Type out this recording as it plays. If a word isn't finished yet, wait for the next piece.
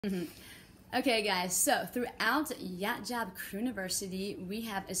Okay guys, so throughout Yacht Job Crewniversity, we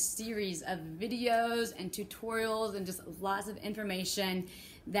have a series of videos and tutorials and just lots of information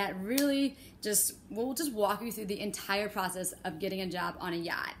that really we'll just walk you through the entire process of getting a job on a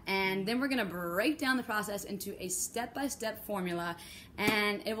yacht. And then we're gonna break down the process into a step-by-step formula,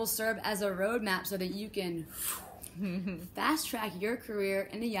 and it will serve as a roadmap so that you can fast track your career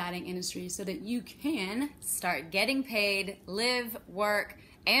in the yachting industry so that you can start getting paid, live, work,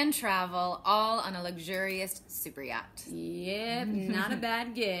 and travel all on a luxurious super yacht. Yep, not a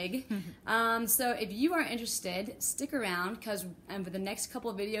bad gig. So if you are interested, stick around because for the next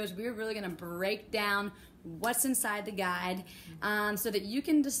couple of videos, we're really going to break down what's inside the guide so that you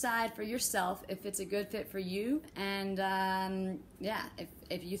can decide for yourself if it's a good fit for you and yeah,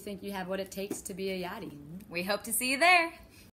 if you think you have what it takes to be a yachty. We hope to see you there.